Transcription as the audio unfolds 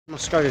My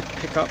Skoda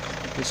pickup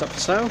is up for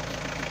sale.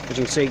 As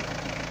you can see,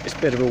 it's a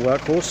bit of a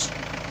workhorse.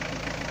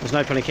 There's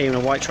no point in keeping a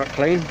white truck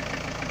clean.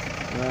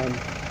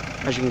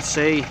 As you can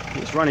see,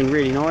 it's running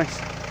really nice.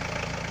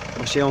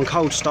 Obviously on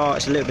cold start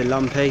it's a little bit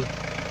lumpy,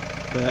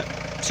 but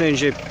as soon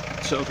as you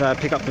sort of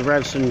pick up the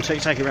revs and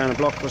take it around a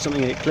block or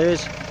something, it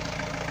clears.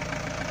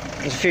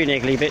 There's a few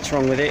niggly bits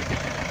wrong with it.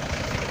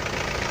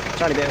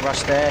 There's only a bit of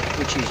rust there,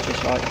 which is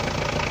just like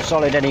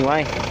solid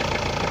anyway.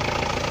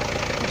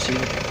 Obviously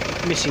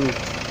missing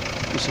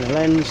a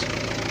lens.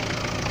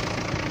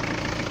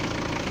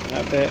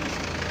 That bit.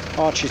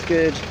 Arch is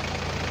good.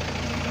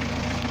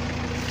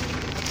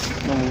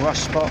 Normal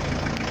rust spot.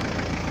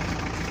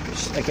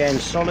 It's again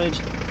solid.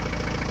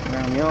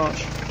 Around the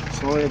arch.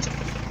 Solid.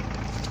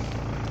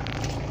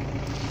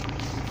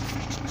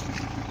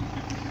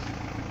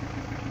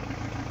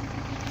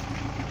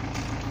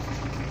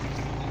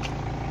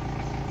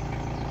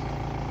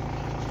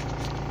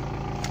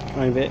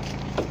 Only bit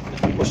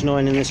what's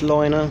annoying in this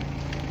liner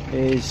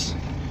is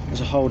there's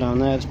a hole down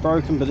there that's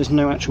broken, but there's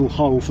no actual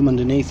hole from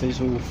underneath.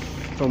 It's all,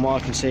 from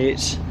what I can see,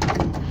 it's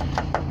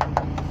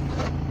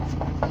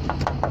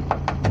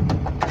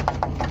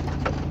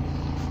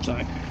so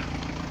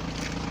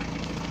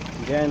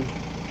again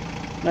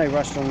no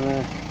rust on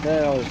there.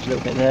 Oh, there's a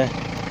little bit there,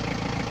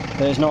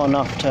 but it's not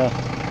enough to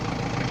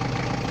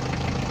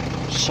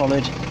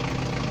solid.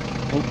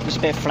 Oh, there's a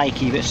bit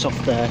flaky, a bit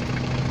soft there.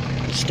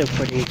 It's still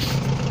pretty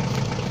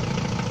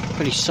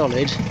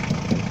solid.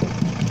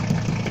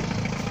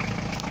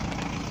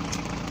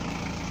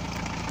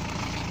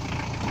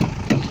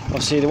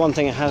 Obviously the one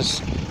thing that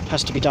has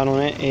to be done on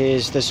it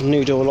is there's some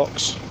new door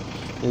locks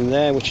in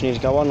there which need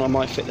to go on. I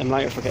might fit them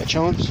later if I get a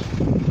chance.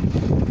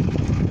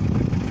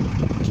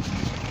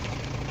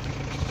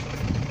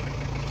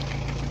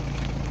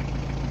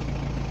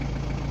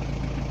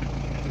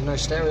 No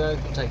stereo,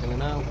 I'm taking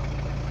them out.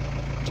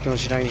 To be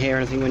honest, you don't hear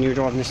anything when you're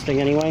driving this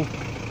thing anyway.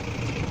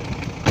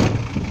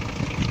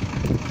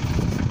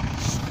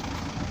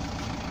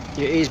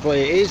 It is what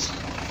it is.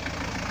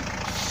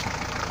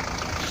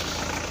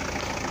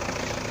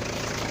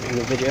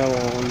 The video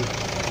on